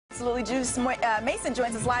Absolutely. Deuce Mason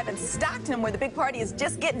joins us live in Stockton, where the big party is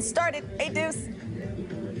just getting started. Hey, Deuce.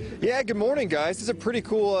 Yeah, good morning, guys. This is a pretty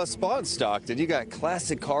cool spot in Stockton. You got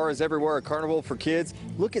classic cars everywhere, a carnival for kids.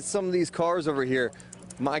 Look at some of these cars over here.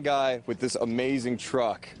 My guy with this amazing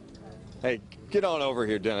truck. Hey, get on over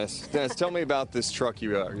here, Dennis. Dennis, tell me about this truck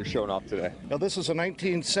you're showing off today. Now, this is a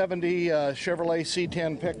 1970 Chevrolet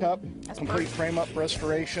C10 pickup, complete frame-up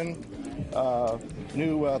restoration,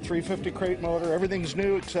 new 350 crate motor. Everything's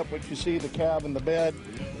new except what you see, the cab and the bed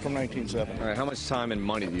from 1970. All right, how much time and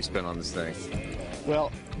money do you spend on this thing?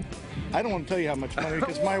 Well, I don't want to tell you how much money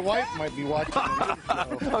because my wife might be watching.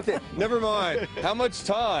 Okay, never mind. How much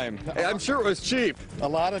time? I'm sure it was cheap. A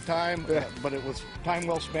lot of time, but it was time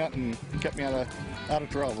well spent and kept me out of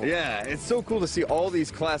trouble. Yeah, it's so cool to see all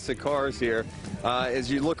these classic cars here.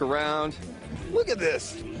 As you look around, look at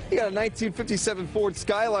this. You got a 1957 Ford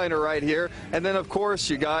Skyliner right here, and then of course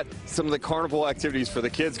you got some of the carnival activities for the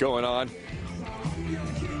kids going on.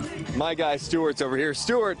 My guy Stuart's over here.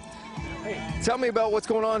 Stuart, tell me about what's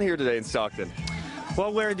going on here today in Stockton.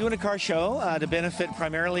 Well, we're doing a car show to benefit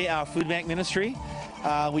primarily our food bank ministry.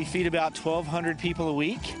 We feed about 1,200 people a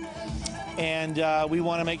week, and we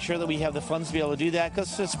want to make sure that we have the funds to be able to do that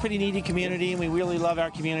because it's a pretty needy community, and we really love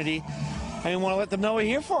our community, and we want to let them know we're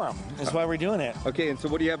here for them. That's why we're doing it. Okay, and so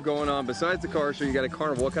what do you have going on besides the car show? You got a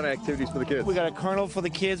carnival. What kind of activities for the kids? We got a carnival for the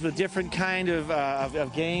kids with different kind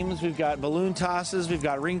of games. We've got balloon tosses. We've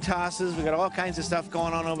got ring tosses. We've got all kinds of stuff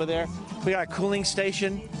going on over there. We got a cooling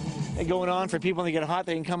station going on for people when they get hot.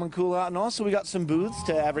 They can come and cool out. And also we got some booths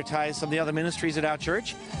to advertise some of the other ministries at our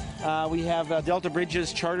church. We have Delta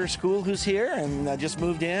Bridges Charter School who's here and just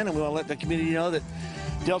moved in, and we want to let the community know that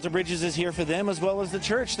Delta Bridges is here for them, as well as the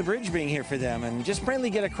church, the bridge being here for them, and just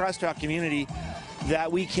friendly get across to our community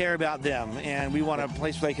that we care about them and we want a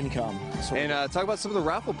place where they can come. So, and talk about some of the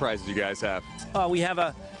raffle prizes you guys have. We have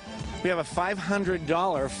a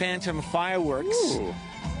 $500 Phantom Fireworks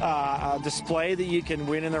display that you can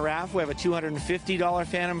win in the raffle. We have a $250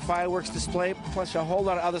 Phantom Fireworks display, plus a whole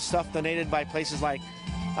lot of other stuff donated by places like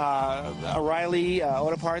O'Reilly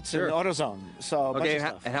Auto Parts and AutoZone. So okay,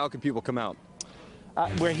 and how can people come out?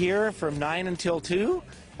 We're here from 9 until 2.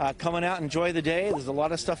 Coming out, enjoy the day. There's a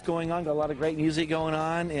lot of stuff going on, got a lot of great music going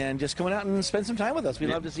on, and just coming out and spend some time with us. We'd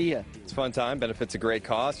love to see you. It's a fun time, benefits a great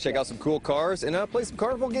cause. Check out some cool cars, and play some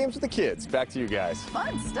carnival games with the kids. Back to you guys.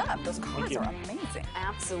 Fun stuff. Those cars are amazing.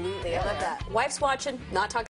 Absolutely. I love that. Wife's watching, not talking.